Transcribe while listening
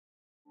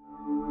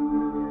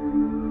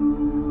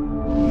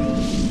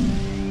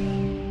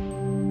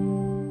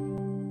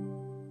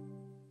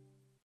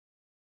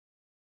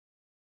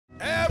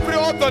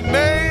other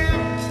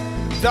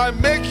name that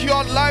make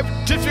your life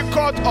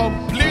difficult,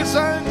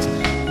 unpleasant,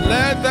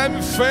 let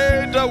them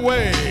fade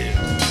away.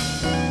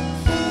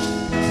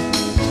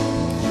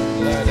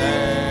 Let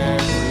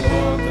every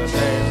other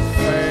name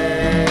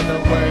fade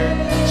away.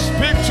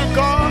 Speak to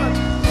God.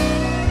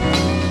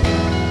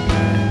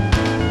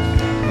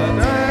 Let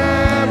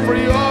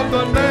every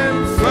other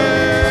name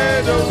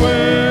fade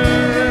away.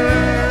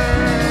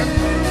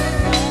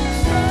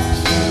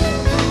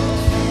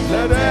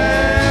 Let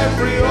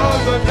every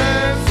other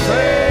name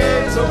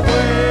fade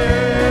away.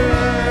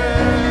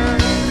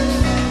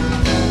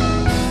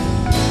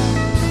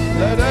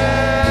 Let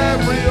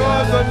every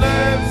other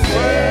name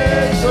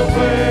fade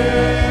away.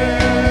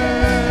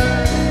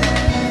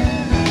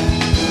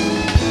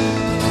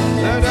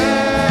 Let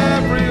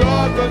every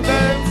other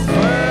name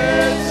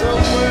fade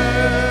away.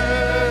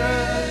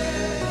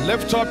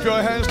 Lift up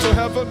your hands to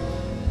heaven.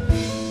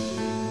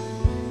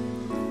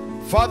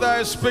 Father,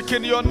 I speak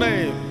in your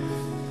name.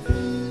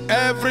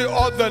 Every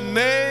other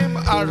name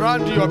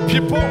around your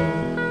people,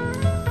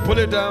 put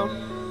it down.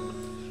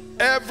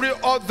 Every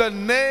other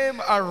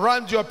name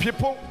around your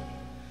people,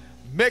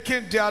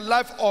 making their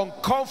life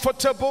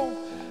uncomfortable,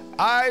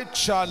 I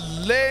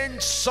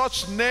challenge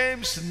such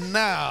names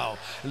now.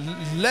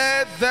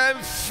 Let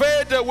them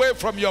fade away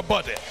from your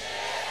body.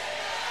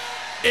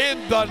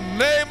 In the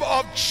name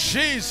of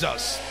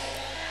Jesus.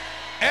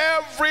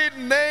 Every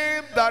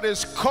name that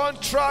is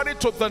contrary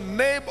to the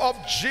name of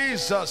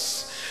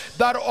Jesus,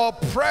 that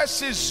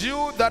oppresses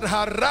you, that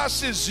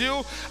harasses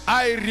you,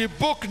 I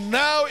rebuke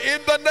now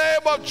in the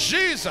name of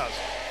Jesus.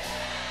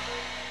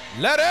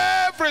 Let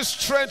every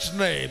strange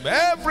name,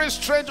 every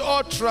strange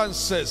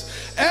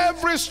utterances,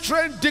 every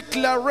strange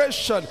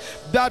declaration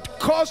that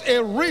cause a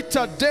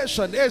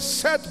retardation, a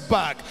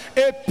setback,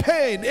 a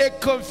pain, a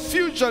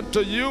confusion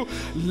to you,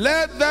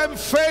 let them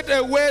fade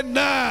away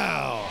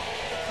now.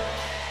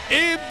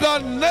 In the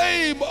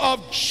name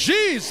of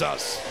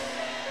Jesus.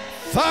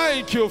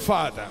 Thank you,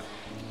 Father.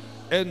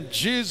 In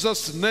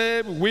Jesus'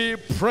 name we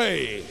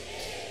pray.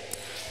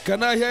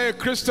 Can I hear a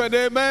Christian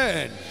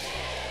amen?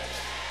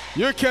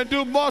 You can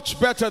do much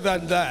better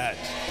than that.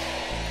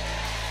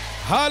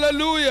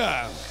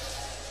 Hallelujah.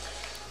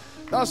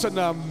 That's an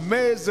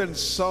amazing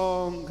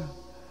song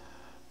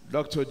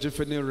Dr.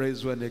 Jiffany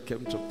raised when he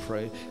came to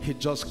pray. He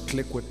just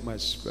clicked with my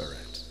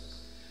spirit.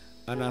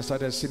 And I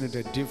started seeing it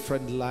in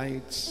different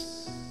lights.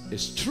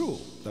 It's true.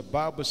 The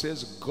Bible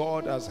says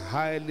God has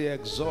highly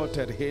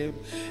exalted him,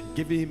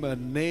 giving him a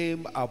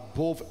name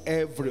above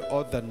every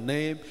other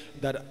name,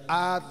 that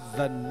at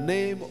the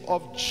name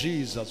of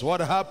Jesus,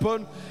 what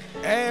happened?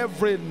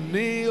 Every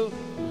knee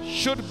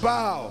should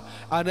bow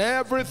and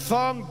every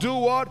tongue do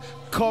what?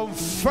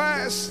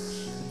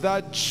 Confess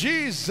that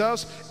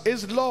Jesus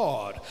is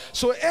Lord.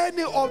 So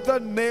any other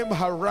name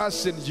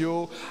harassing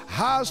you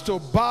has to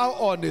bow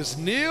on his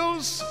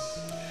knees,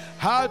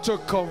 has to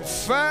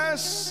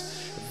confess.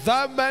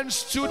 That man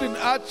stood in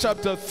Acts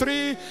chapter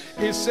 3.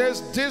 It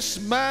says, this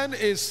man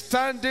is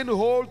standing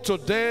whole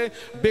today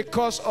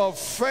because of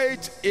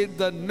faith in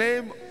the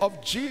name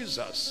of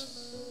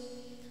Jesus.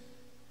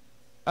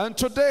 And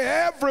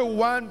today,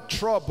 everyone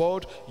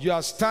troubled, you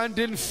are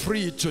standing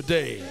free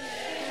today.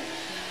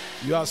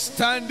 You are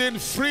standing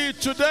free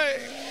today.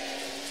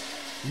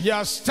 You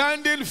are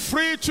standing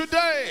free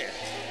today.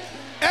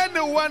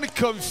 Anyone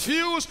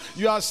confused,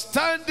 you are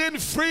standing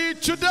free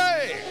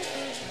today.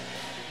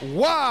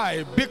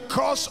 Why?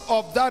 Because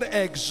of that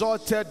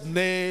exalted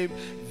name,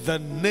 the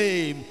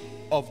name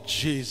of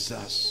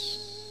Jesus.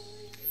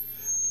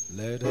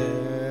 Let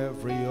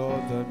every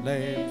other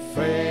name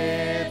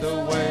fade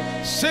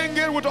away. Sing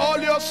it with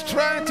all your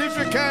strength if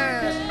you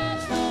can.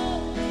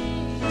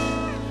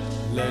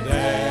 Let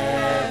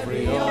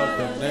every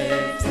other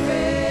name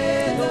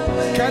fade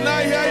away. Can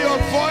I hear your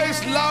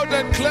voice loud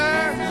and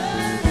clear?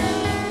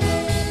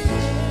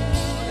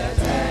 Let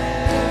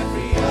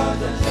every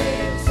other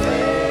name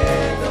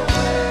fade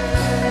away.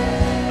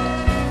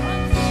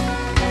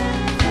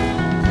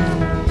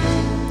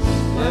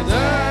 Let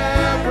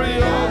every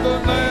other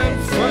name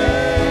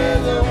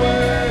fade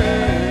away.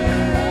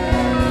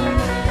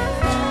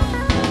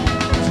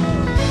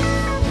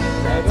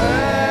 Let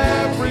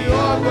every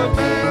other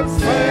name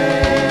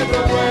fade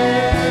away.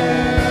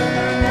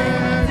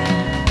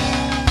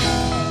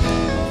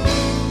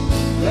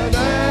 Let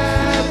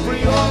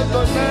every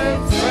other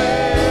name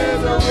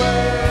fade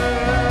away.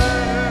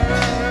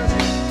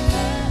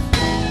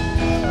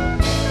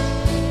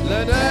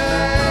 Let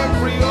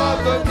every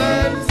other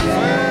name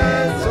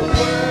fade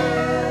away.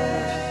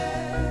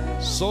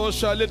 So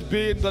shall it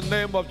be in the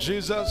name of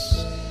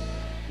Jesus.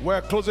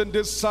 We're closing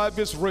this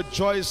service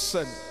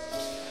rejoicing,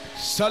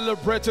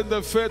 celebrating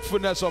the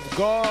faithfulness of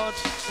God.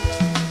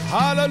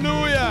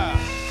 Hallelujah.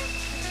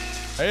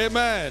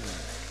 Amen.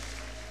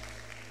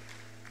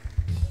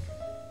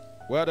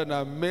 We had an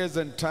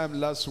amazing time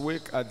last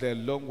week at the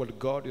Alone with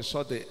God. You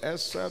saw the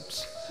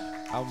excerpts.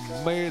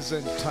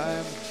 Amazing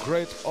time,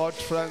 great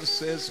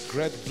utterances,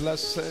 great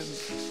blessing.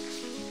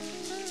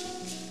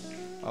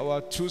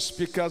 Our two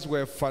speakers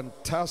were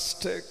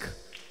fantastic.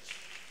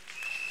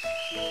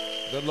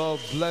 The Lord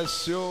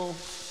bless you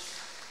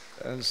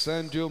and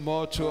send you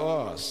more to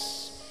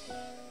us.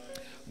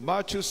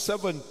 Matthew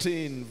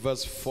 17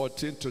 verse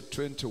 14 to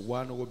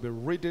 21, we'll be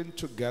reading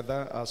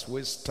together as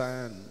we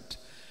stand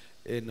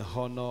in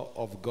honor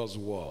of God's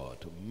word.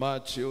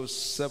 Matthew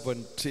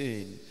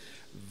 17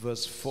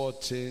 verse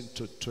 14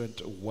 to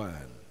 21.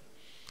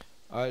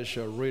 I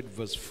shall read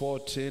verse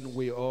 14.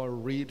 We all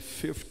read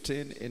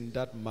 15 in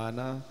that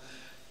manner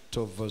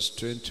to verse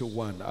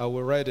 21. Are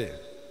we ready?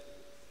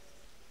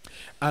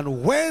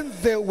 And when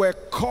they were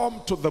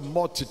come to the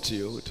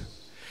multitude,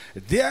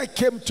 there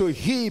came to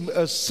him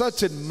a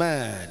certain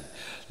man,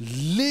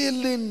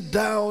 kneeling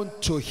down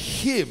to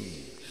him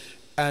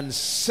and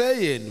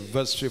saying,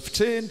 verse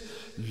 15,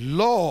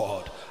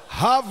 Lord,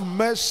 have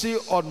mercy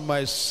on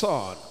my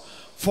son,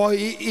 for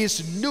he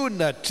is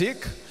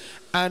lunatic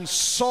and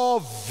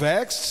sore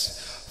vexed,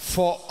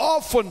 for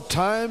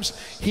oftentimes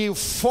he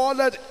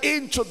falleth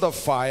into the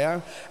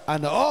fire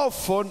and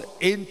often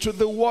into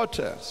the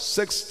water.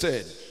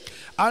 16.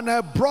 And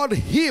I brought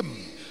him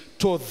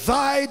to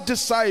thy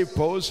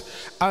disciples,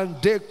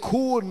 and they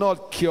could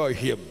not cure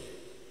him.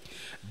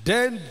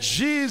 Then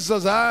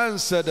Jesus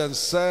answered and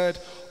said,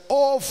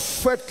 O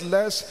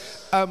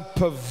faithless and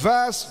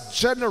perverse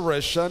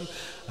generation,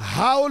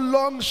 how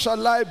long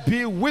shall I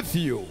be with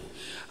you?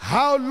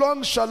 How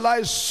long shall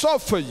I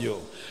suffer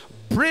you?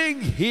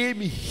 Bring him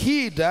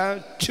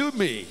hither to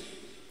me.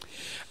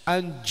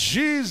 And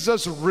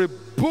Jesus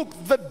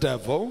rebuked the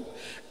devil,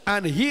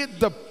 and he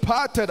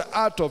departed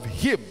out of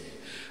him.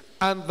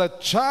 And the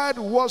child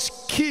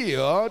was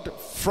cured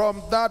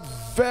from that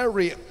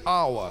very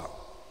hour.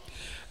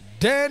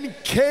 Then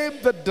came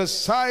the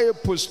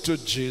disciples to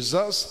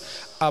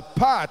Jesus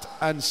apart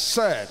and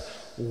said,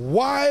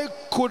 Why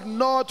could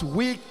not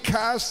we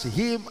cast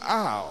him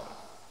out?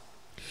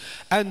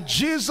 And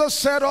Jesus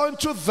said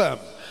unto them,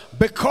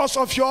 Because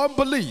of your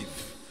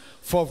unbelief.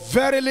 For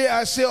verily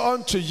I say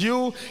unto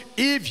you,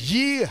 if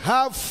ye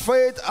have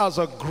faith as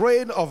a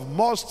grain of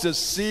mustard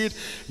seed,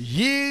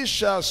 ye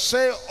shall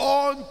say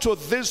unto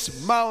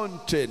this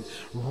mountain,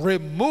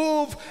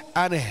 Remove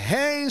and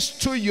hence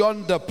to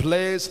yonder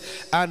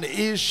place, and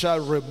it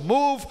shall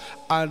remove,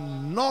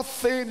 and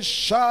nothing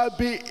shall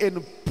be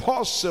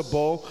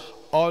impossible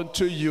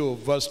unto you.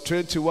 Verse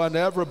 21,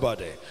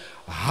 everybody.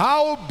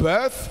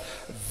 Howbeit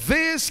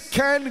this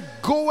can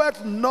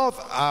goeth not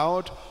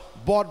out,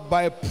 but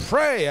by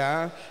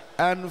prayer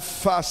and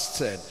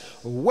fasting.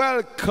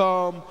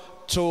 Welcome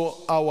to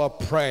our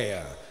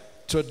prayer.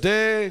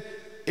 Today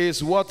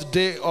is what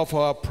day of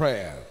our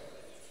prayer?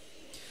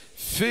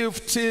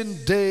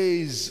 15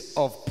 days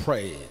of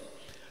prayer.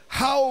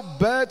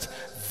 Howbeit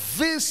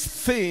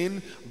this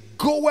thing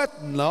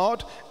goeth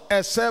not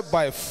except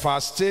by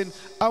fasting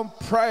and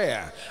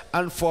prayer.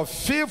 And for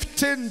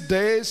 15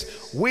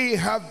 days we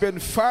have been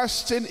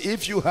fasting,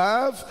 if you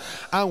have,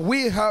 and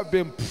we have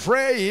been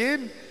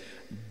praying.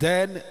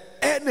 Then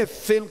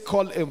anything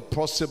called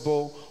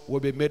impossible will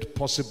be made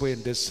possible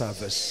in this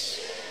service.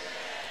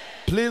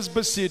 Please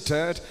be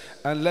seated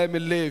and let me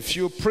lay a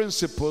few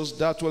principles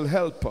that will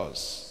help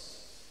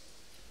us.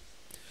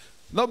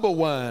 Number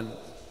one,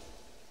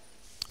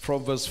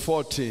 from verse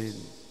 14,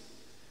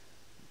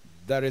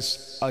 there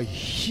is a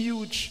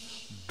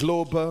huge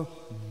global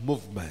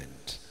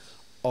movement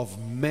of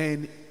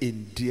men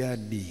in their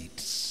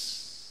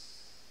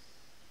needs.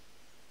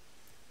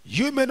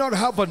 You may not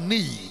have a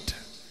need,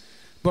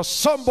 but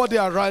somebody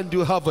around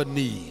you have a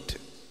need.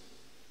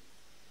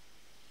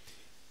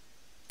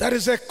 There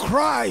is a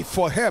cry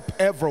for help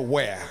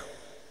everywhere.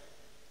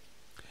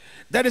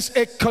 There is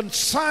a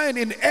concern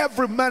in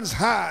every man's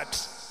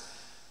heart.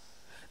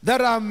 There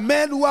are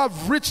men who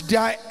have reached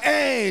their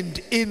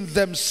end in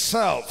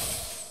themselves.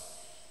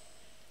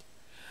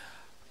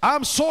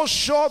 I'm so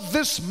sure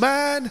this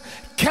man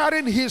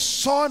carrying his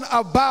son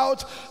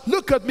about,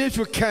 look at me if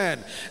you can.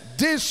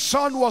 This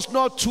son was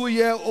not 2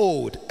 years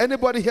old.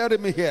 Anybody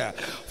hearing me here?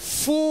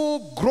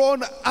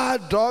 Full-grown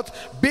adult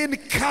being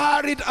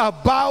carried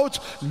about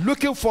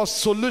looking for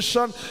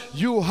solution.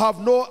 You have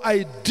no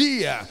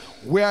idea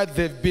where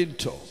they've been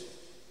to.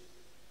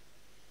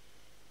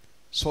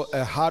 So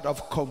a heart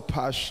of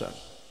compassion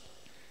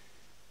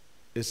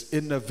is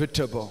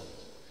inevitable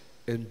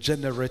in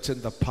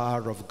generating the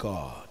power of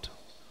God.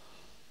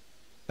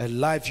 A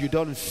life you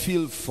don't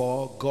feel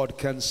for, God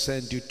can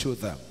send you to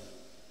them.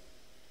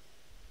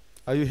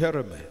 Are you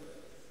hearing me?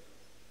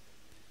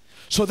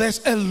 So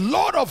there's a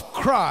lot of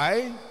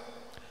cry,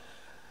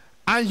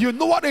 and you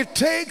know what it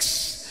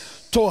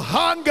takes to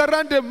hang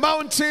around the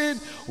mountain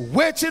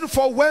waiting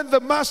for when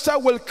the master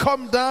will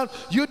come down.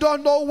 You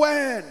don't know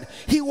when.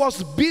 He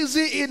was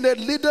busy in a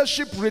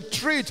leadership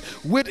retreat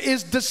with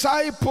his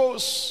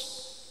disciples.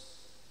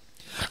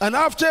 And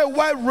after a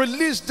while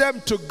released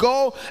them to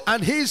go,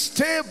 and he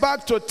stayed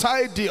back to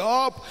tidy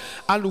up.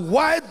 And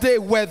while they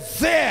were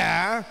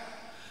there,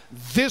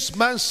 this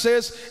man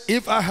says,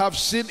 if I have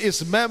seen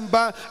his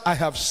member, I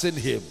have seen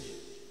him.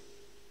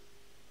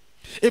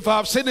 If I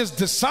have seen his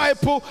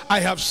disciple, I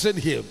have seen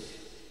him.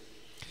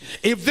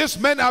 If these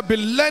men have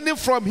been learning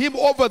from him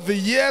over the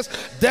years,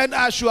 then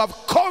I should have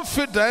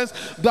confidence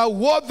that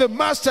what the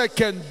master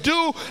can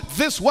do,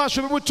 this one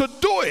should be able to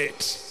do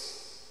it.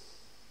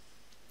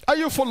 Are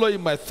you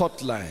following my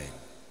thought line?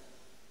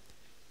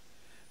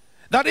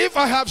 That if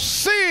I have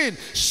seen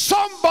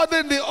somebody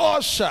in the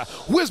usher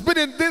who has been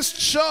in this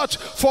church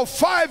for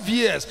 5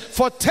 years,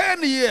 for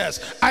 10 years,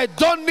 I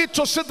don't need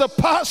to see the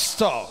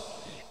pastor.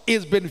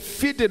 It's been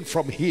feeding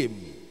from him.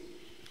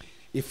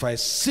 If I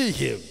see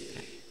him,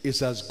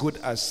 it's as good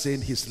as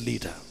seeing his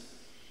leader.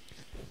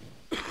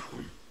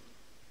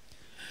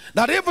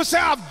 That if you say,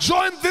 I've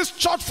joined this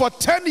church for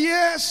 10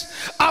 years,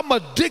 I'm a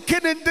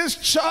deacon in this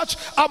church,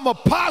 I'm a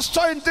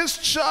pastor in this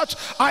church,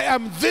 I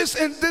am this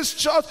in this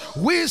church,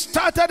 we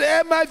started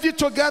MIV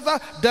together,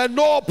 then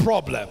no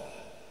problem.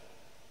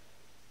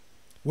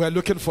 We're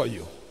looking for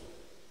you.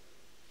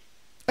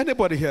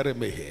 Anybody hearing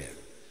me here?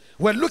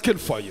 We're looking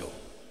for you.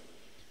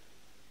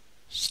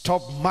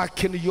 Stop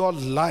marking your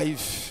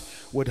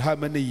life with how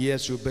many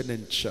years you've been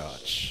in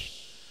church.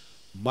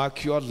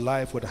 Mark your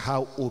life with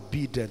how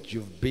obedient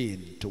you've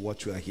been to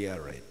what you are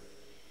hearing.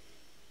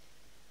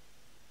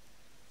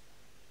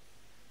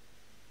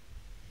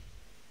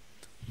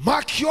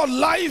 Mark your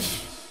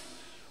life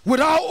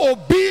with how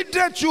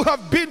obedient you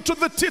have been to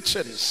the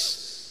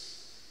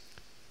teachings.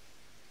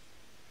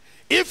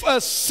 If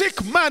a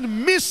sick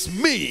man meets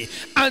me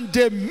and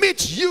they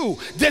meet you,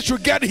 they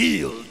should get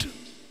healed.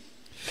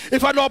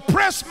 If an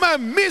oppressed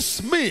man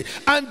meets me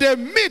and they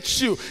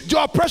meet you,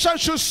 the oppression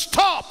should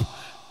stop.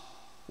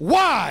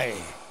 Why?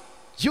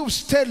 You've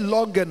stayed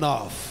long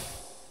enough.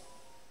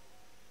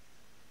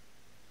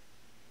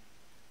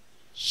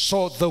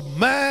 So the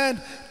man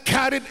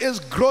carried his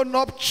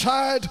grown-up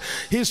child.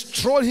 He's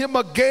thrown him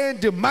again.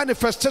 The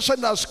manifestation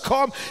has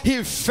come.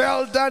 He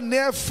fell down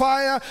near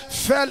fire,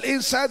 fell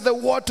inside the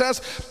waters,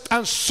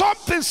 and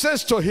something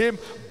says to him,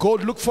 go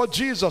look for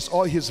Jesus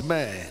or his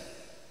man.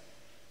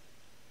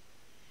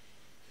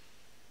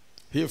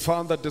 He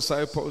found the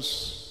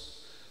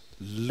disciples,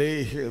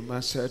 lay him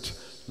and said,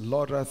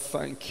 Lord, I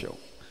thank you.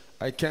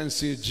 I can't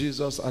see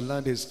Jesus.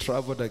 Aland has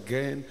traveled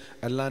again.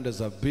 Aland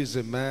is a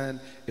busy man.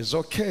 It's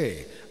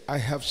okay. I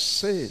have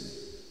seen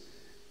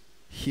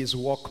his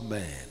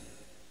workmen.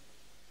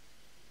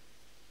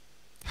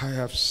 I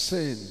have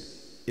seen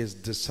his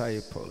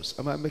disciples.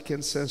 Am I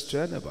making sense to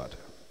anybody?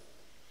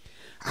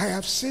 I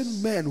have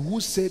seen men who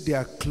say they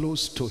are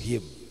close to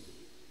him.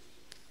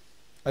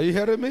 Are you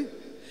hearing me?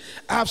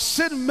 I've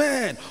seen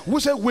men who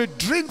say we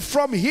drink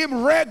from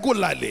him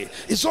regularly.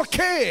 It's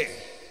okay.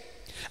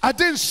 I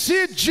didn't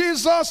see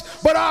Jesus,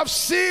 but I've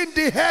seen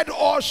the head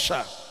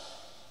usher.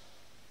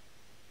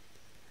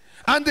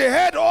 And the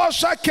head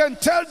usher can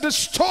tell the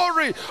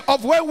story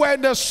of when we're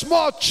in a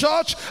small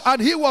church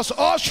and he was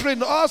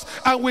ushering us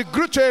and we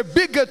grew to a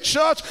bigger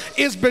church.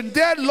 It's been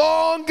there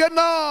long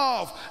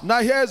enough.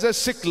 Now here's a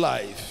sick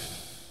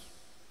life.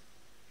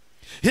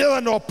 Here's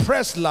an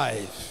oppressed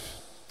life.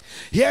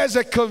 Here's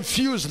a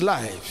confused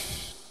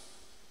life.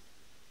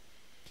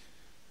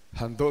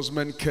 And those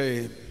men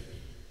came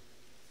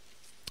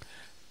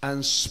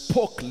and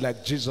spoke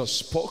like Jesus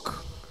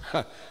spoke,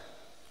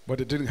 but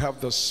they didn't have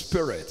the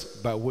spirit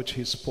by which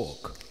he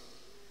spoke.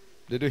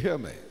 Did you hear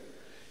me?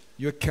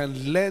 You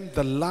can learn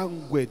the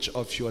language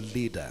of your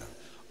leader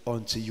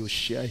until you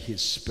share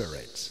his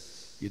spirit.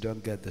 You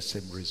don't get the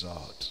same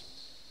result.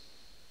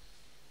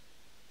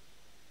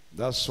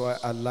 That's why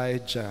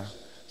Elijah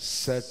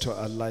said to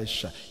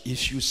Elisha,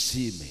 if you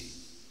see me,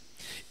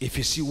 if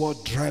you see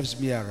what drives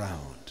me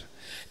around,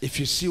 if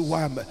you see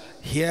why I'm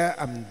here,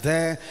 I'm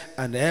there,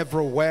 and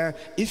everywhere,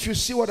 if you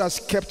see what has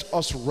kept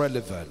us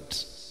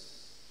relevant,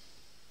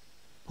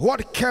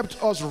 what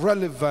kept us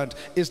relevant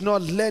is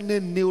not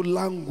learning new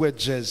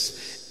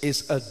languages,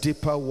 it's a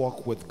deeper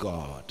walk with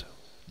God.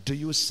 Do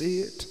you see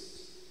it?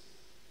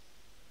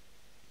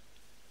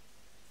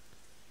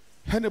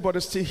 Anybody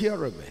still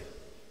hearing me?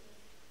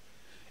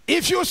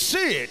 If you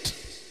see it,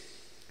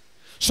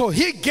 so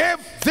he gave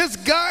this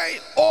guy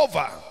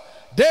over.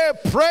 They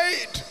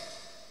prayed.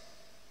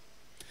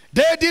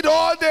 They did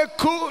all they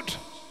could,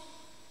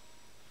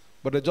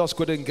 but they just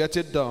couldn't get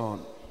it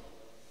done.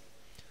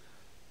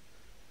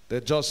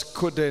 They just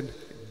couldn't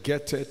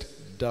get it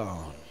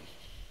done.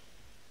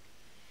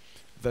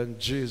 Then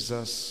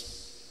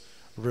Jesus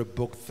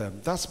rebuked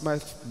them. That's my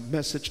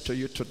message to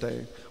you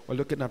today. We're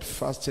looking at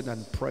fasting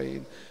and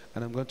praying,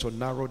 and I'm going to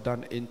narrow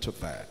down into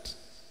that.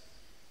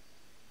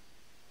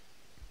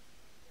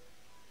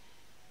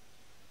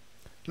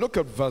 Look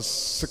at verse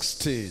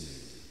 16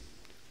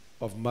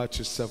 of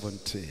Matthew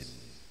 17. It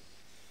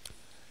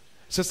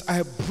says,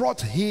 I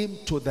brought him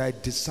to thy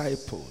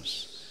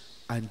disciples,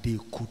 and they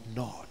could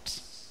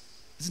not.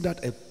 Isn't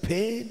that a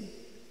pain?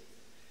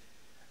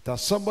 That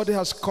somebody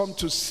has come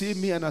to see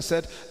me and I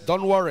said,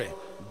 don't worry,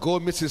 go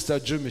meet Sister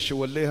Jumi. She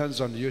will lay hands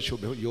on you,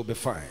 you'll be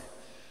fine.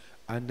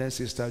 And then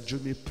Sister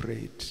Jumi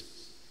prayed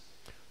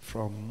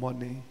from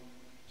morning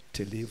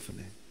till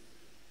evening.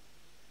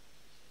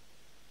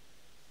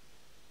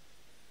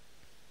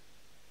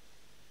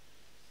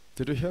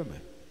 Did you hear me?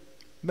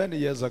 Many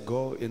years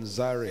ago in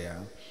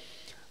Zaria,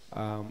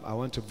 I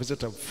went to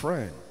visit a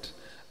friend,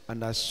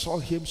 and I saw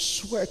him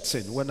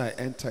sweating when I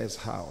entered his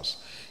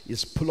house.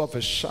 He's pulled off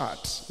his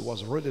shirt. He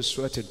was really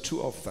sweating,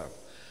 two of them.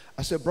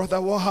 I said, brother,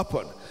 what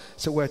happened? He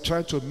said, we're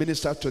trying to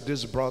minister to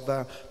this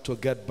brother to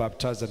get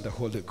baptized in the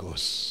Holy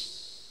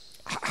Ghost.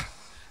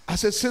 I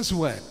said, since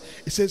when?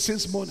 He said,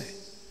 since morning.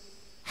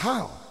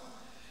 How?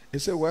 He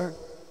said, well,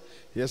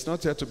 he has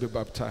not yet to be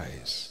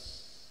baptized.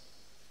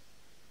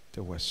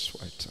 They were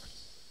sweating.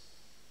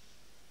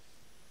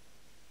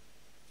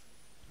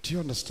 Do you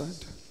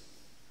understand?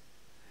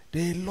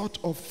 There are a lot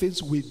of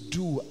things we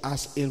do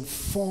as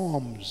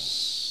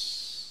informs,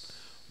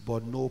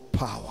 but no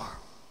power.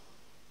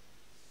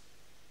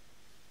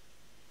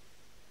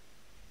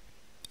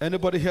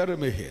 Anybody hearing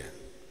me here?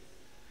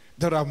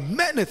 There are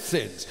many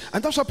things,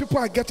 and that's why people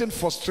are getting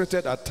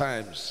frustrated at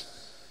times.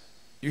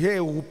 You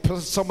hear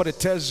somebody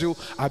tells you,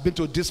 I've been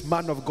to this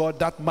man of God,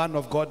 that man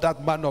of God,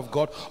 that man of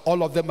God.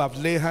 All of them have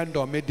laid hand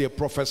on me, they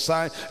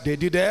prophesied, they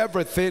did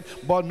everything,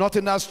 but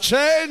nothing has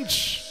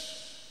changed.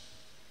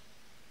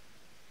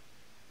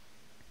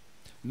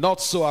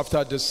 Not so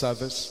after this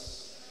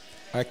service.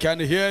 I can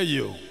hear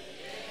you.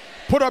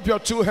 Put up your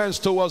two hands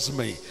towards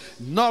me.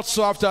 Not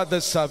so after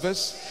this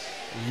service.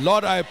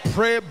 Lord, I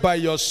pray by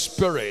your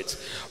spirit,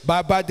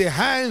 by the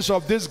hands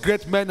of these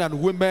great men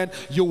and women,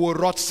 you will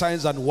wrought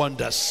signs and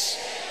wonders.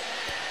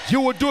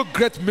 You will do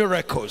great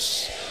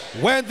miracles.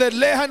 When they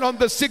lay hand on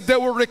the sick, they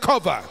will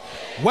recover.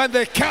 When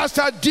they cast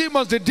out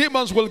demons, the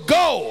demons will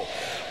go.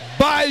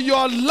 By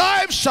your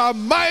life shall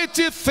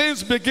mighty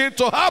things begin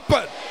to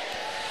happen.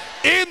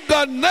 In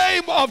the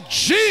name of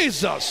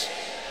Jesus.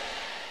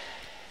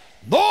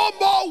 No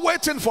more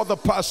waiting for the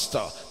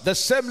pastor. The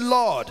same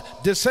Lord,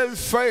 the same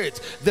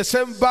faith, the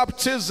same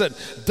baptism,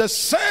 the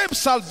same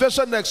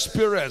salvation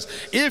experience.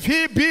 If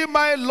he be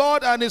my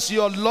Lord and is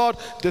your Lord,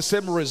 the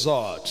same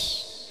result.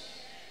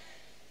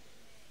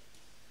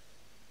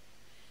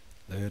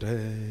 Let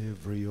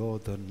every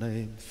other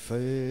name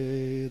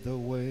fade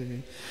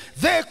away.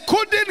 They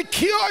couldn't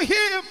cure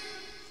him.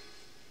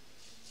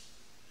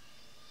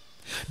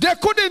 They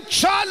couldn't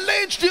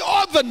challenge the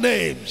other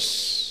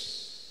names.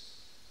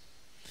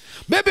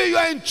 Maybe you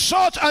are in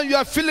church and you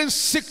are feeling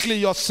sickly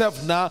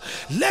yourself now.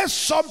 Let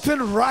something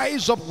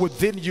rise up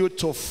within you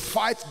to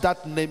fight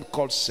that name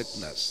called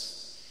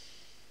sickness.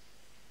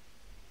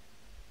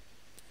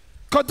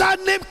 Because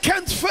that name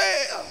can't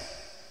fail.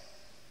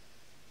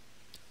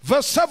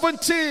 Verse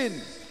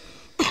 17.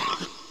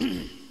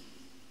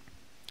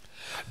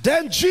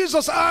 Then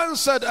Jesus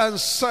answered and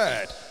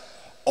said,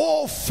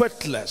 O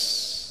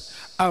faithless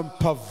and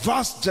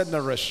perverse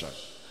generation.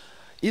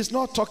 He's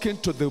not talking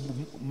to the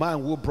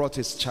man who brought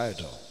his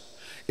child.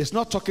 He's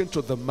not talking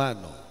to the man.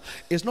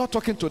 He's not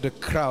talking to the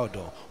crowd.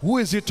 Who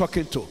is he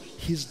talking to?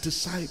 His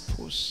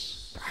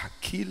disciples.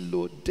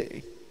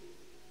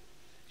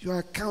 You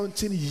are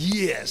counting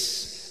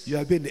years. You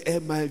have been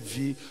in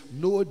MIV,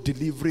 no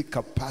delivery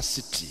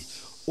capacity,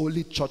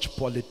 only church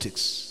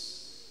politics.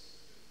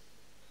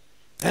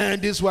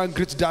 And this one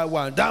greets that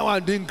one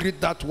didn't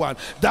greet that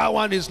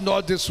one is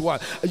not this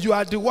one. You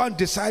are the one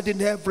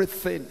deciding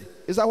everything.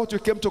 Is that what you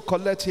came to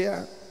collect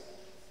here?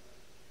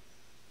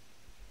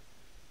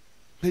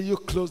 May you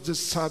close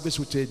this service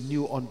with a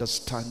new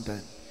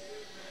understanding.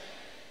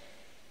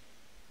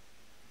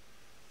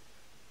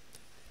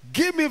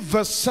 Give me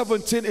verse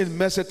 17 in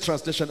Message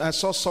translation. I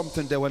saw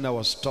something there when I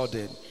was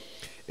studying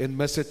in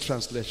Message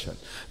translation.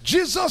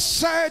 Jesus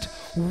said,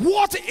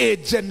 what a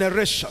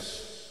generation.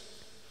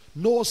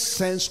 No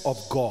sense of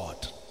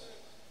God.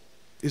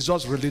 It's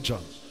just religion.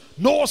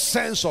 No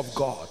sense of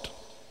God.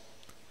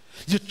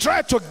 You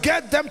try to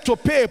get them to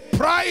pay a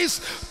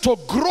price to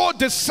grow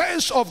the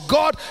sense of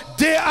God.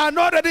 They are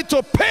not ready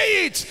to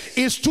pay it.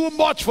 It's too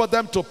much for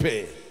them to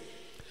pay.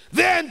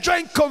 They're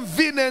enjoying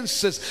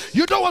conveniences.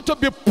 You don't want to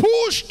be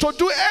pushed to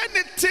do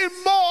anything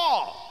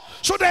more.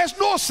 So there's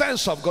no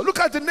sense of God. Look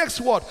at the next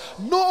word.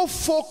 No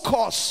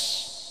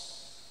focus.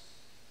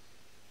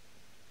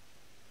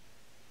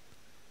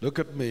 Look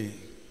at me.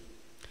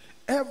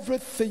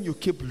 Everything you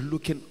keep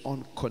looking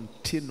on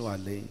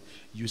continually,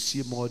 you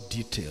see more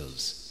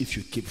details if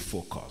you keep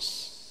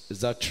focus. Is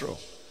that true?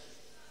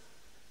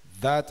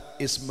 That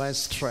is my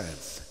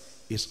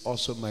strength. It's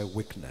also my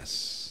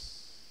weakness.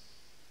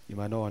 You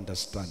might not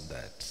understand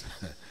that.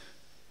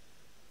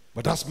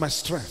 But that's my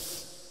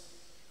strength.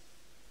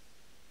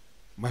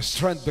 My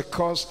strength,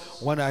 because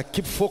when I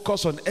keep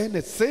focus on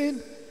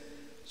anything,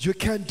 you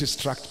can't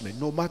distract me.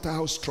 No matter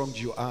how strong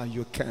you are,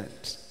 you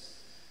can't.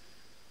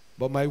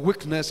 But my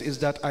weakness is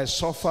that I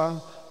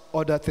suffer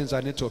other things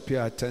I need to pay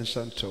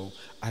attention to.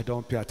 I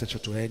don't pay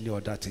attention to any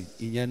other thing.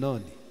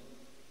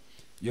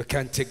 You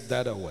can't take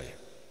that away.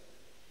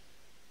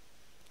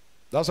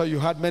 That's why you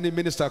had many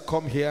ministers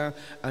come here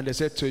and they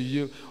said to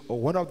you, oh,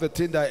 one of the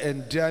things that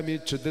endear me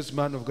to this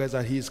man of God is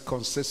that he is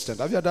consistent.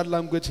 Have you heard that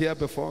language here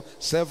before?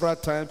 Several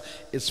times.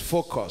 It's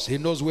focus. He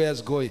knows where it's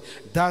going.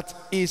 That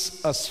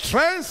is a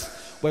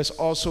strength, but it's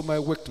also my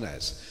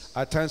weakness.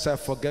 At times I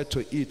forget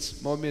to eat.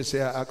 Mommy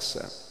say, I ask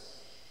her,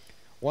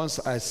 Once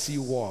I see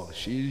war,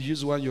 she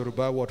used one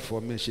Yoruba word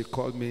for me. She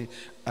called me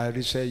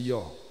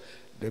Arisheyo,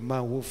 the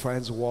man who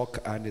finds work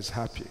and is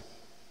happy.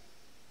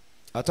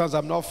 At times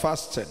I'm not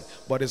fasting,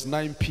 but it's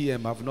 9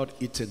 p.m. I've not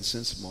eaten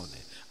since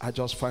morning. I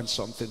just find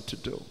something to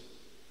do.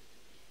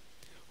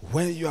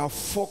 When you are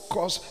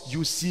focused,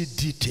 you see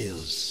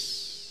details.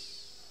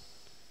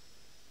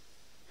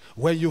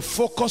 When you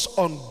focus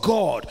on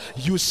God,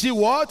 you see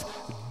what?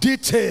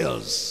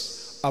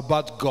 Details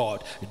about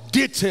God.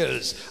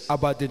 Details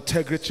about the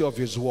integrity of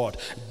His word.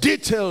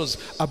 Details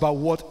about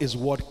what His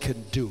word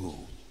can do.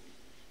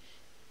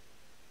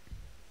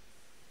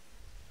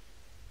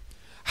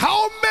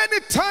 How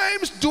many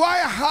times do I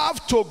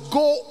have to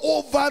go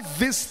over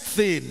these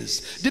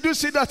things? Did you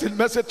see that in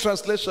Message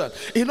translation?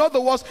 In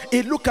other words,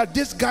 he looked at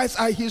these guys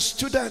as his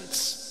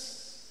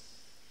students.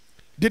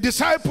 The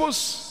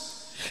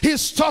disciples, he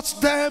taught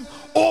them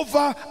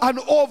over and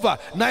over.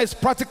 Now it's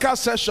practical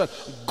session.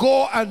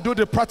 Go and do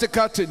the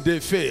practical thing. They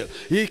fail.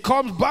 He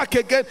comes back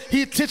again.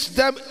 He teaches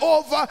them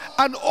over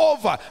and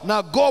over.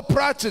 Now go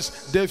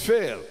practice. They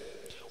fail.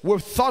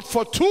 We've thought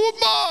for 2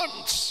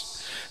 months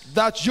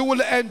that you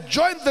will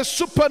enjoy the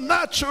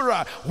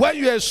supernatural when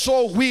you're a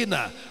soul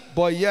winner,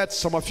 but yet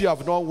some of you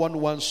have not won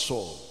one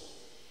soul,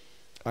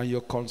 and you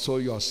console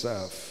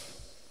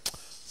yourself.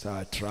 So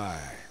I try.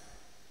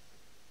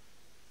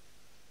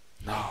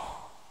 No.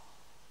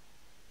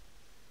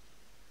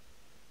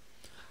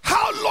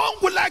 How long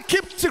will I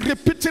keep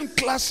repeating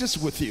classes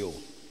with you?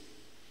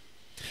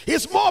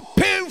 It's more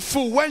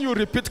painful when you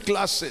repeat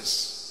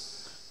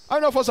classes. I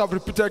know of us have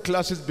repeated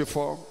classes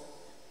before.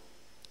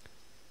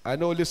 I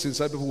know only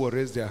sincere people will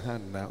raise their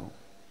hand now.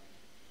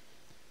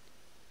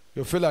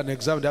 You fail an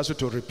exam, they ask you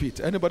to repeat.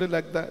 Anybody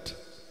like that?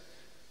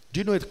 Do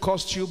you know it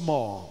costs you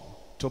more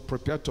to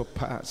prepare to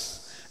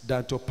pass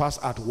than to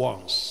pass at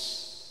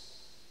once?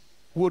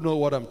 Who knows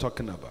what I'm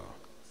talking about?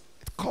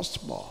 It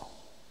costs more.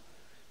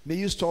 May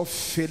you stop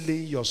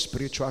failing your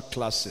spiritual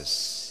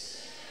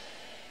classes.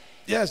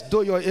 Yes,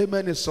 though your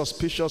amen is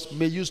suspicious,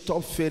 may you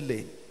stop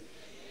failing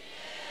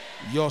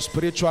your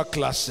spiritual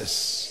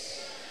classes.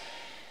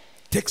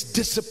 Takes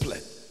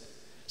discipline.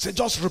 Say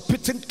just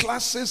repeating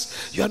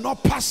classes, you are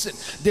not passing.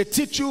 They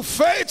teach you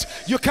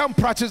faith, you can't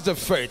practice the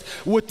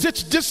faith. We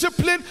teach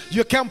discipline,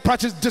 you can't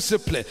practice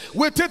discipline.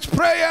 We teach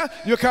prayer,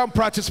 you can't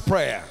practice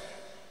prayer.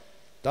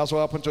 That's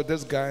what happened to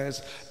these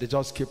guys. They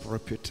just keep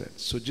repeating.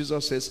 So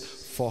Jesus says,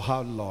 for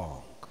how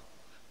long?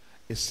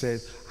 He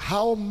says,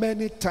 how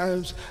many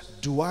times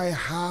do I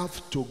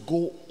have to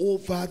go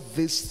over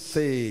these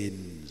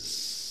things?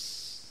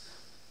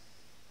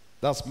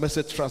 That's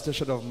Message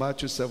translation of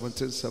Matthew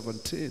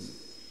 17:17.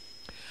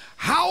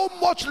 How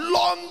much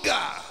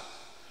longer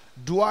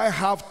do I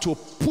have to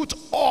put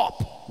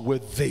up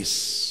with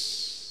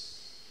this?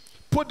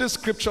 Put this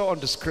scripture on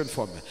the screen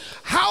for me.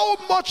 How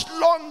much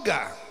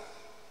longer?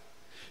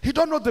 You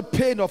don't know the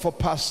pain of a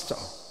pastor,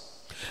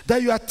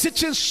 that you are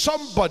teaching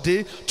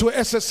somebody to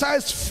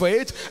exercise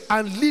faith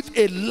and live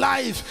a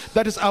life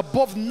that is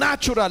above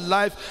natural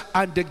life,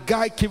 and the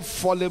guy keep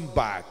falling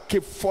back,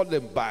 keep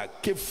falling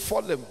back, keep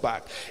falling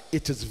back.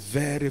 It is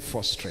very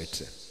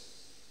frustrating.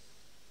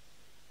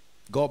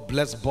 God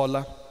bless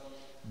Bola.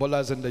 Bola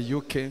is in the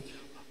UK.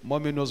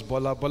 Mommy knows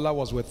Bola. Bola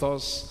was with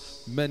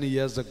us many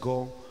years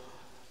ago.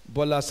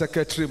 Bola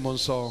Secretary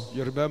Monso,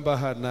 you remember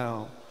her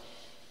now.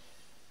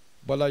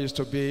 Bola used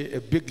to be a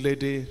big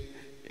lady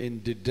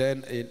in the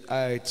den in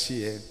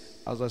IITA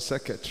as a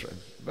secretary.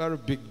 Very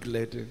big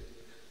lady.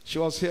 She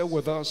was here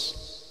with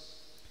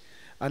us,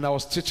 and I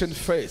was teaching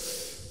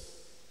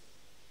faith,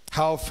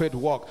 how faith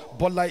works.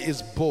 Bola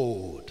is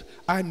bold.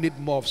 I need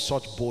more of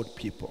such bold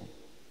people.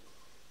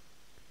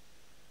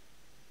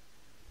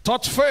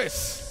 Taught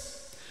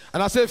faith,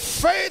 and I say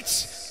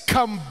faith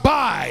can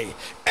buy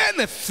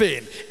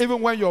anything,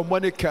 even when your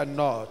money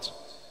cannot.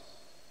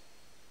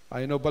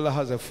 I know Bola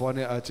has a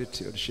funny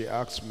attitude. She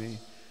asked me,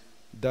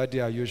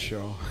 Daddy, are you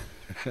sure?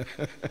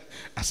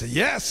 I said,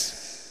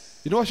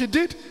 yes. You know what she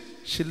did?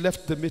 She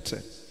left the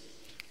meeting,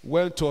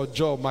 went to a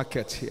Joe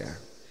market here,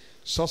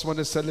 saw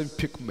someone selling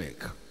pig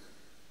milk,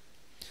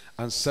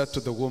 and said to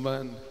the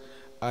woman,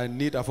 I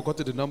forgot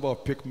the number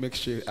of pig milk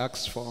she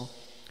asked for.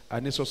 I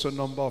need also a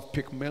number of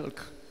pig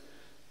milk,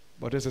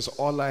 but this is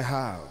all I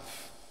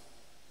have.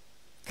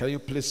 Can you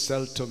please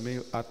sell to me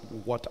at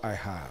what I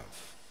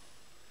have?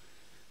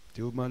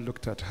 The woman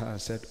looked at her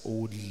and said,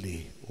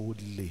 only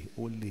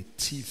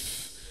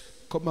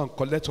thief. Come and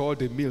collect all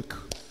the milk.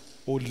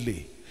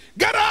 Only.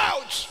 Get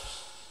out!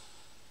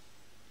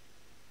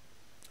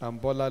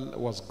 And Bola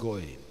was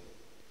going.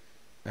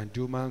 And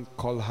the woman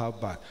called her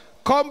back.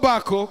 Come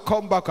back, oh,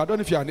 come back. I don't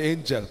know if you're an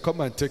angel.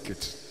 Come and take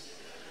it.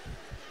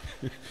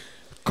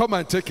 Come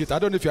and take it. I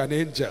don't know if you're an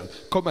angel.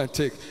 Come and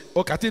take.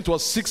 Okay, I think it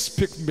was 6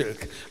 pig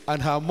milk,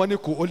 and her money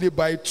could only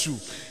buy 2.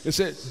 He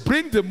said,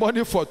 bring the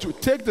money for 2.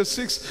 Take the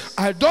 6.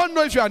 I don't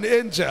know if you're an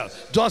angel.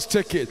 Just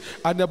take it.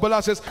 And the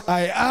Bola says,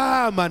 I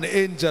am an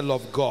angel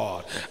of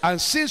God. And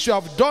since you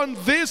have done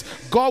this,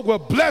 God will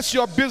bless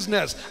your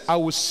business. I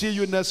will see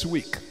you next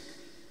week.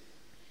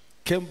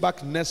 Came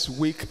back next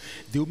week.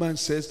 The woman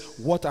says,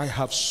 what I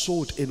have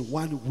sowed in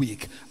 1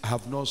 week, I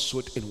have not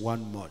sowed in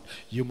 1 month.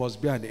 You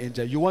must be an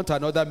angel. You want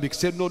another mix?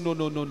 Say, no, no,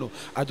 no, no, no.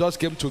 I just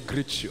came to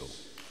greet you.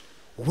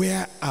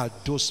 Where are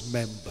those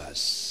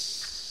members?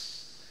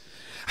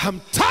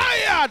 I'm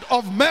tired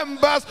of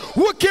members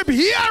who keep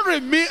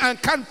hearing me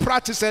and can't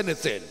practice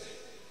anything.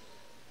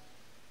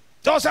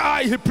 Just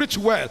say, he preached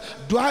well.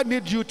 Do I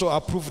need you to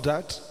approve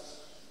that?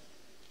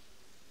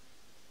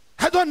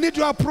 I don't need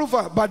your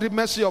approval. By the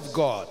mercy of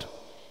God,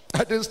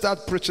 I didn't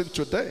start preaching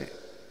today.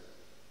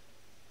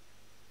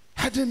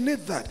 I didn't need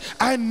that.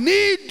 I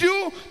need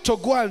you to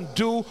go and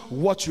do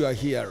what you are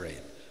hearing,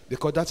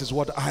 because that is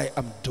what I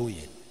am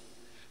doing.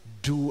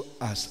 Do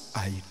as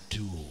I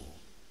do.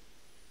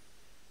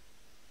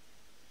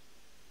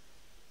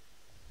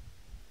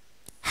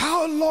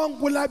 How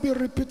long will I be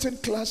repeating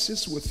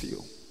classes with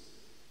you?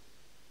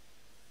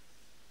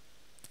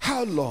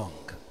 How long?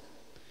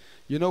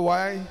 You know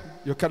why?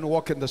 You can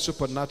walk in the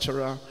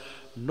supernatural.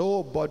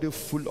 Nobody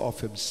full of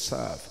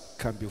himself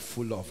can be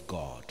full of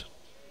God.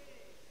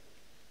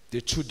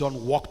 The two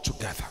don't walk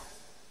together.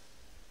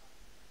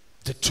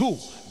 The two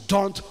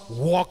don't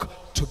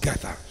walk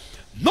together.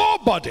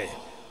 Nobody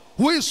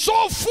who is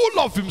so full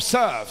of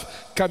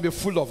himself can be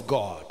full of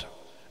God.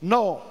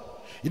 No.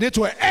 You need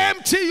to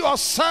empty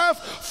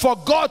yourself for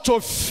God to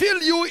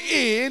fill you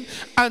in,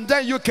 and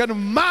then you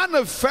can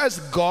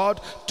manifest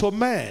God to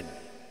men.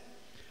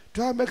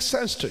 Does that make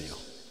sense to you?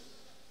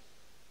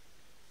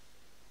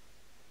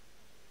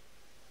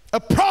 A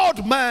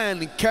proud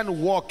man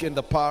can walk in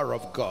the power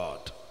of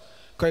God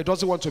because he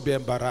doesn't want to be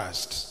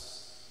embarrassed.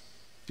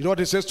 You know what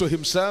he says to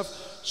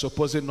himself?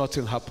 Supposing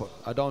nothing happened,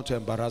 I don't want to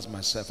embarrass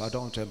myself. I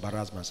don't want to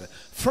embarrass myself.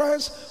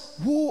 Friends,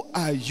 who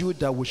are you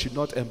that we should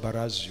not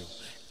embarrass you?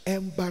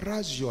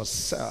 Embarrass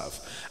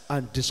yourself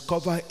and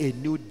discover a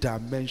new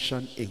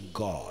dimension in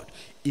God.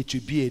 It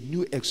will be a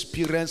new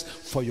experience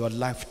for your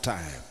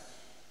lifetime.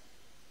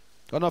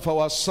 One of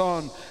our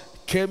sons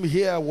came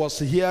here, was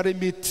hearing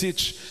me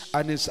teach,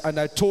 and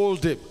I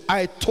told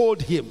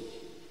him,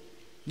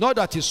 not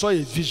that he saw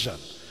a vision,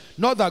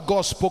 not that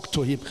God spoke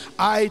to him.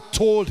 I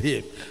told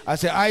him, I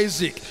said,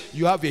 Isaac,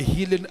 you have a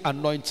healing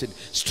anointing.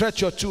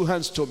 Stretch your 2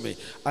 hands to me.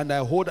 And I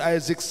hold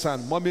Isaac's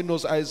hand. Mommy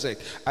knows Isaac.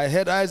 I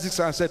heard Isaac's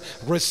hand. I said,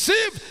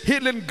 receive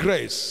healing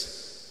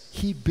grace.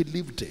 He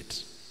believed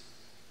it.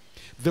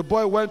 The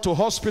boy went to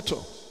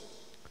hospital,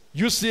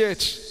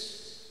 UCH.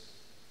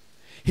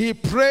 He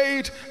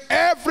prayed.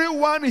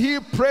 Everyone he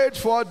prayed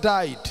for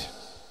died.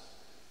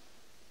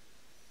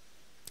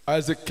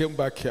 Isaac came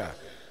back here.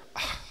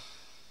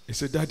 He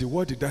said, Daddy,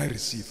 what did I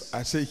receive?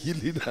 I said,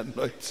 healing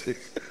anointing.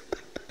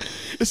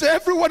 He said,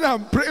 everyone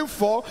I'm praying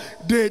for,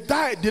 they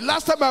died. The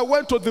last time I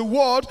went to the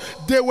ward,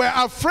 they were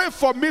afraid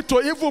for me to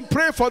even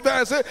pray for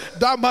them. I said,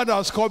 that man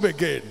has come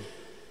again.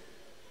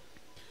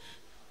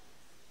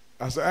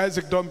 I said,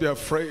 Isaac, don't be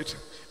afraid.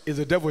 Is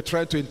the devil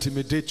trying to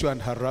intimidate you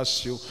and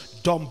harass you?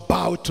 Don't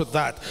bow to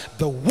that.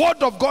 The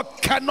word of God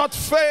cannot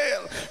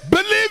fail.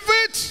 Believe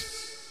it.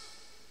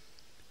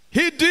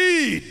 He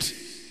did.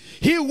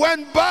 He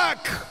went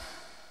back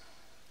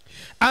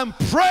and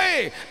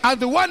pray, and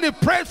the one he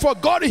prayed for,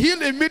 God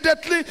healed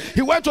immediately.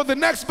 He went to the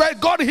next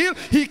bed, God healed.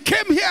 He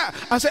came here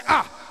and said,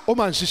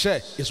 Oman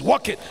Shishe is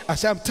working. I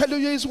said, I'm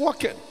telling you, he's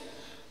working.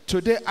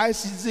 Today,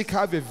 Isaac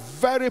have a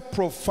very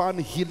profound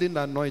healing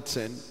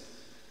anointing,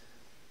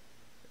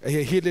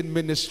 a healing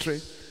ministry,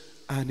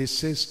 and he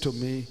says to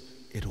me,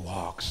 it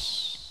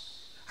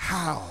works.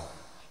 How?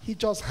 He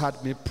just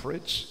heard me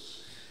preach.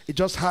 He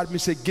just heard me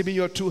say, give me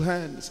your 2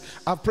 hands.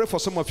 I've prayed for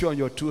some of you on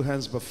your 2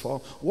 hands before.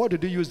 What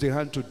did you use the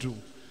hand to do?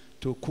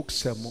 To cook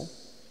semo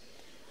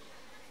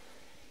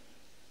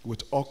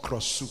with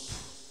okra soup.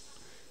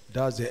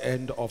 That's the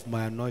end of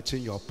my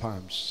anointing your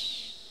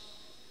palms.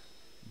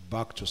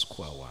 Back to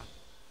square one.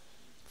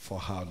 For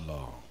how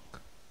long?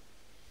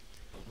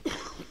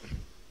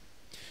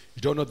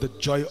 You don't know the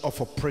joy of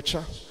a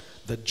preacher,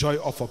 the joy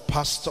of a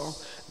pastor.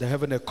 They're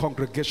having a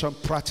congregation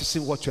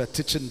practicing what you are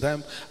teaching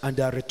them, and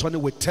they are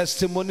returning with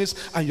testimonies,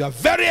 and you are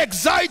very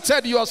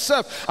excited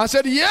yourself. I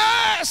said,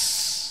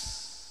 yes!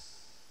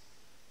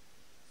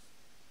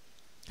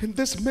 In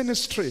this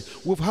ministry,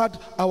 we've had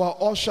our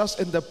ushers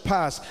in the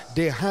past.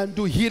 They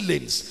handle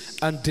healings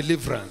and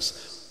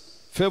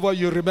deliverance. Favor,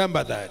 you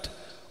remember that.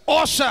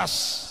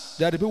 Ushers,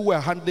 they are the people who are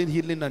handling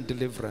healing and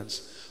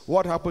deliverance.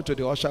 What happened to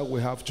the usher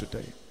we have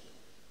today?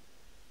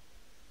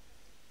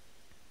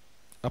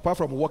 Apart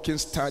from working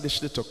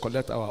stylishly to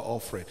collect our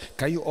offering,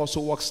 can you also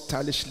work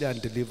stylishly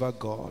and deliver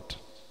God?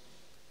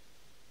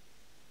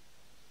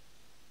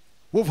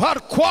 We've had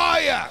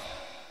choir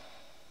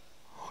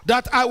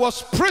that I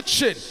was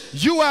preaching.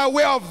 You are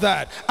aware of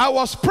that. I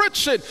was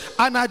preaching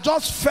and I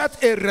just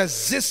felt a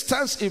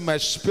resistance in my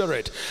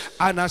spirit.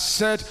 And I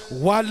said,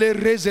 Wale,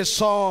 raise a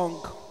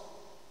song.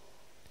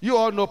 You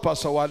all know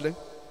Pastor Wale.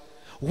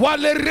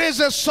 Wale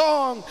raised a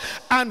song,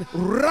 and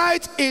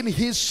right in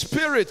his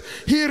spirit,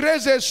 he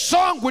raised a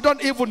song. We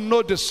don't even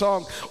know the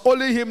song.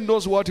 Only him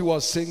knows what he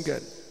was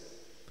singing.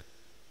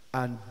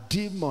 And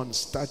demons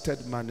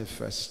started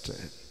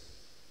manifesting.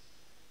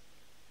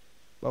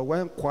 But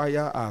when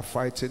choir are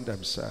fighting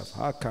themselves,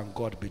 how can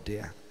God be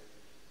there?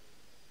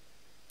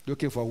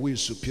 Looking for who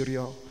is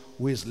superior,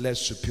 who is less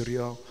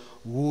superior,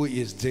 who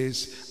is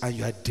this, and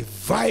you are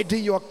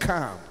dividing your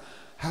camp.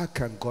 How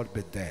can God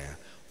be there?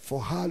 For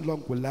how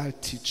long will I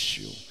teach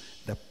you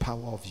the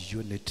power of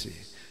unity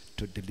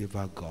to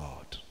deliver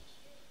God?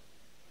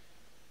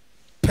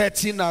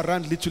 Petting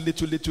around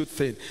little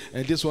thing.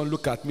 And this one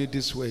look at me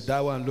this way, that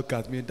one look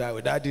at me that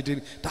way. That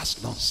didn't.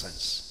 That's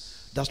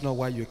nonsense. That's not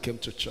why you came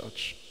to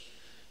church.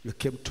 You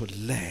came to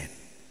learn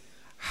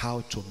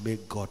how to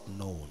make God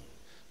known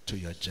to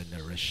your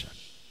generation.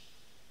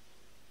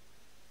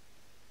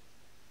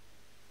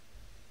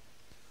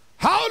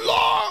 How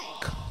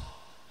long?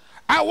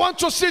 I want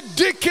to see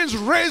deacons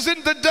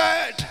raising the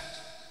dead.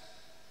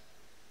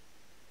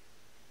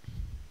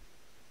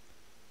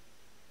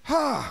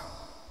 I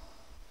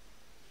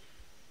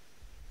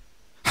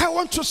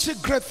want to see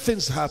great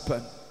things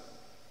happen.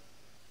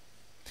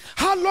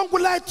 How long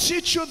will I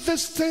teach you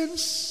these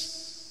things?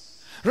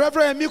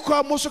 Reverend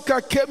Emiko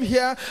Amosuka came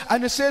here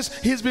and he says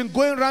he's been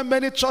going around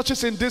many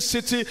churches in this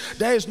city.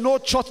 There is no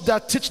church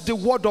that teach the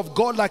word of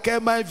God like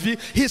MIV.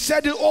 He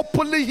said it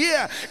openly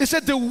here. He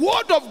said the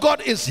word of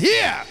God is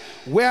here.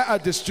 Where are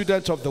the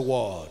students of the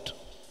word?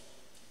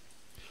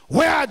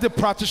 Where are the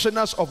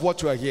practitioners of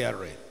what we are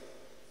hearing?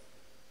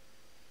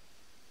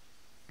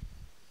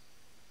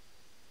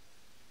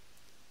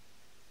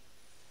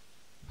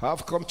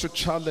 I've come to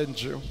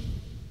challenge you.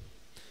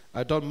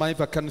 I don't mind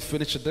if I can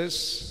finish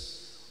this.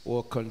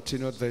 We'll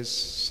continue this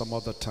some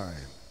other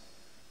time.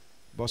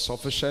 But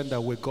sufficient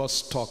that we got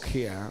stuck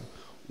here.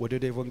 We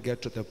didn't even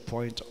get to the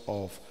point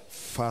of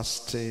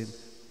fasting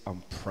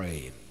and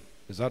praying.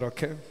 Is that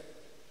okay?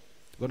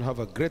 We're going to have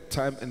a great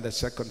time in the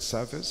second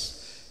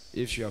service.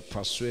 If you are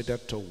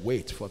persuaded to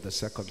wait for the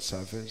second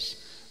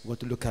service, we're going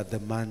to look at the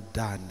man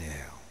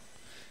Daniel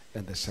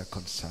in the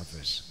second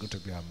service. It's going to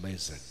be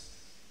amazing.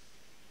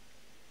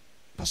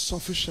 But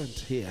sufficient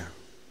here.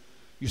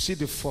 You see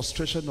the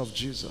frustration of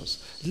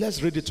Jesus.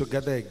 Let's read it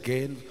together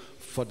again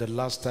for the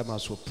last time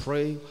as we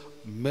pray.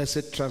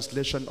 Message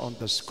translation on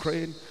the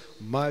screen.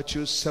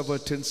 Matthew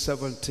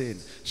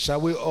 17:17.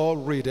 Shall we all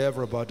read,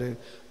 everybody?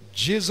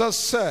 Jesus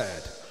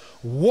said,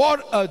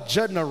 what a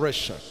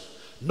generation.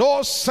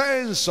 No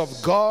sense of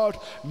God,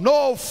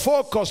 no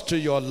focus to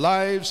your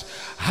lives.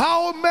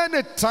 How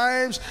many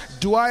times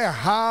do I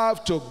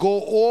have to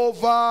go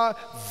over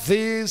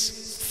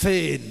these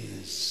things?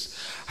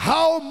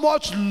 How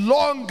much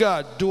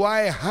longer do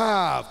I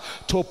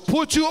have to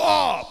put you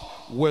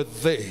up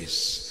with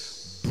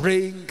this?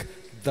 Bring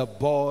the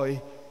boy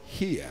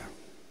here.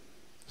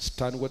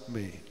 Stand with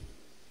me.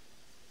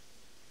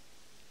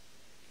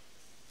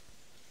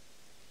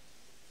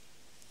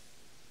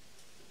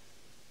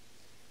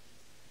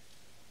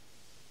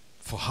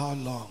 For how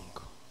long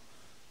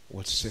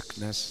will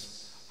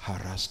sickness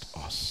harass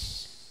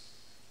us?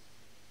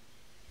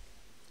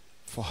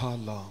 For how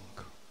long?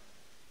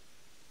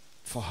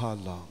 For how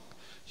long?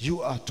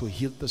 You are to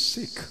heal the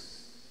sick.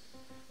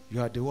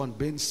 You are the one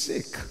being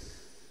sick.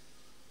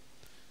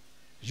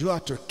 You are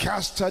to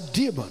cast out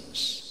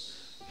demons.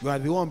 You are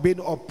the one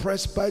being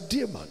oppressed by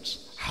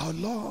demons. How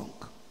long?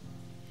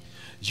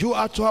 You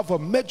are to have a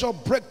major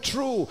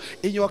breakthrough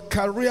in your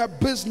career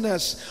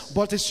business,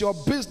 but it's your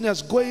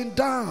business going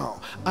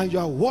down and you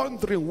are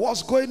wondering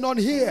what's going on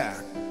here.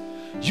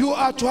 You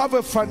are to have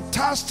a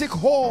fantastic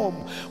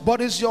home,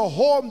 but it's your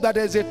home that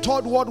is a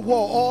third world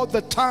war all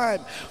the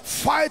time,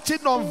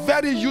 fighting on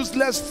very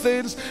useless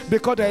things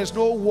because there is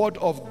no word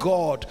of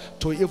God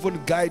to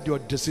even guide your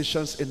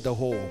decisions in the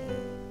home.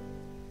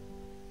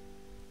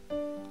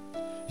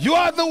 You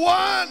are the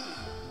one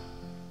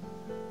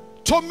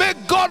to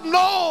make God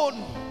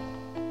known.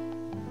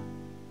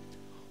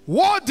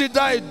 What did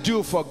I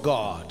do for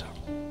God?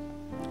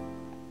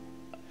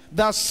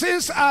 That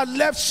since I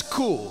left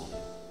school,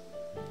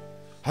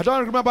 I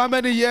don't remember how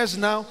many years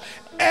now,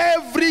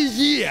 every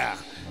year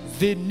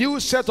the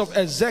new set of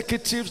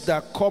executives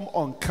that come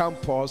on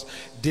campus,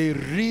 they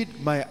read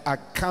my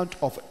account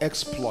of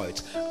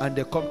exploits and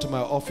they come to my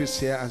office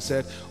here and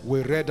said,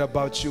 we read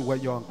about you when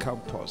you're on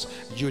campus.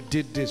 You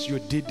did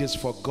this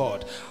for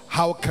God.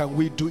 How can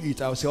we do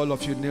it? I'll say, all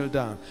of you kneel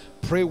down,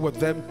 pray with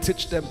them,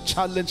 teach them,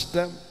 challenge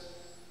them.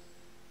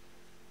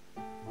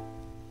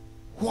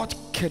 What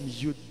can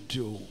you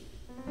do?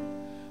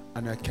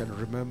 And I can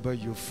remember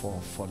you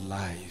for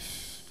life.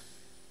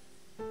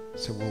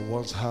 So we'll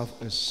once have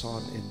a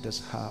son in this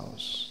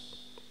house.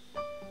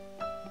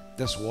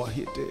 That's what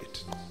he did.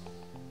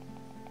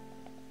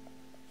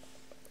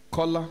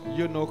 Kola,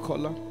 you know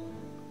Kola?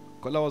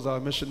 Kola was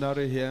our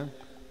missionary here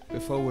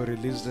before we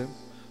released him.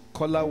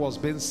 Kola was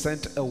being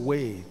sent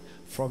away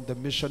from the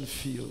mission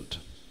field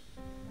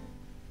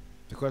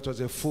because it was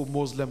a full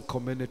Muslim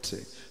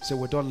community. So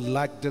we don't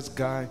like this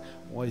guy,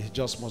 well, he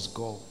just must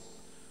go.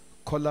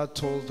 Kola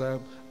told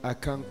them, I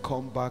can't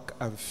come back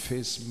and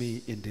face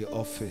me in the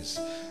office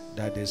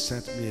that they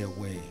sent me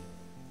away.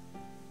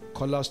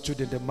 Kola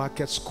stood in the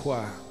market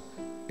square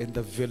in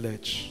the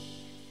village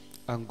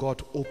and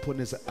God opened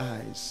his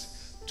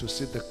eyes to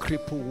see the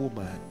crippled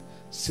woman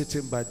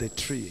sitting by the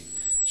tree.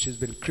 She's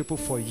been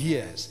crippled for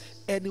years.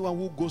 Anyone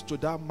who goes to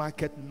that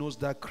market knows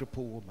that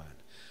crippled woman.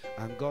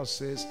 And God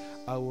says,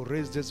 I will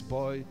raise this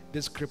boy,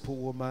 this crippled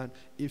woman,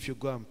 if you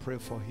go and pray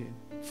for him,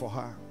 for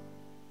her.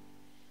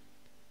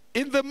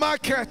 In the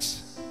market,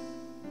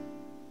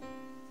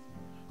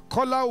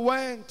 Kola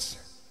went.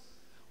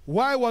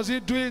 Why was he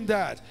doing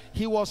that?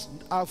 He was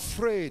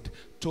afraid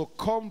to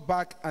come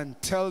back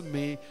and tell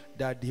me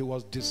that he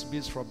was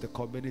dismissed from the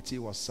community he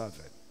was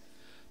serving.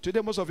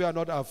 Today, most of you are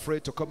not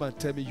afraid to come and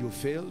tell me you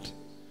failed.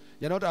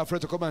 You're not afraid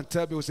to come and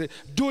tell me, we say,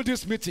 do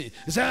this meeting.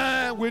 You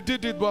say, we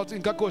did it, but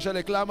in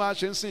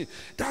Kakosha,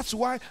 that's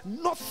why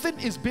nothing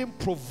is being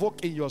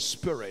provoked in your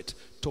spirit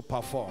to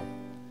perform.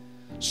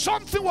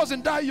 Something was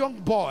in that young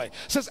boy.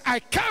 Says, I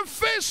can't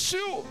face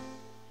you.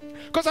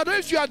 Because I know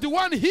if you are the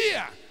one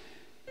here,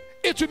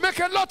 it will make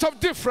a lot of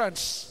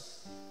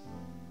difference.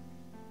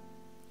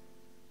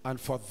 And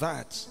for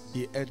that,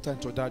 he entered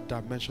into that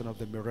dimension of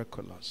the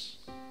miraculous.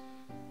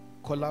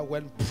 Kola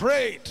went,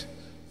 prayed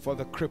for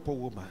the crippled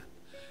woman,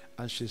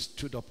 and she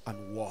stood up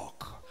and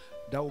walked.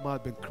 That woman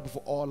had been crippled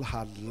for all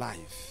her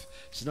life.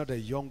 She's not a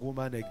young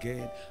woman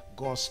again.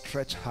 God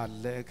stretched her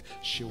leg.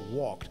 She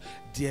walked.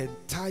 The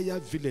entire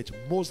village,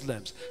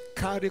 Muslims,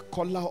 carried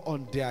Kola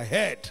on their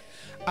head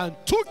and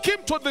took him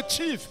to the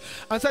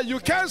chief and said, you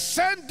can't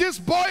send this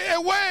boy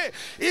away.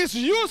 He's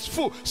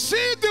useful.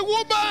 See the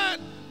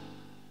woman.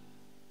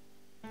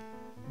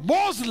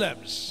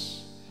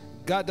 Muslims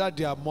gathered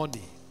their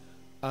money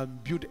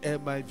and built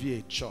MIV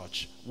a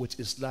church with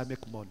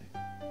Islamic money.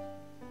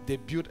 They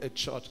built a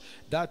church.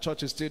 That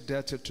church is still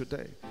there till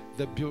today.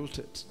 They built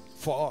it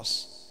for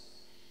us.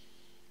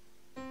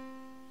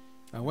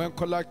 And when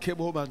Kola came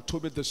home and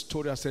told me the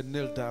story, I said,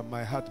 kneel down,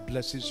 my heart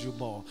blesses you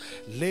more.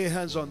 Lay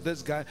hands on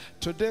this guy.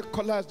 Today,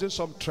 Kola has done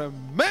some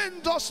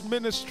tremendous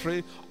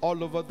ministry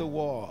all over the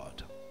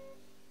world.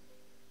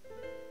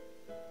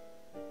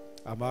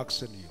 I'm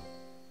asking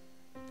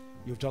you,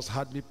 you've just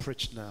heard me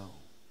preach now.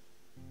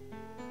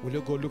 Will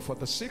you go look for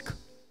the sick?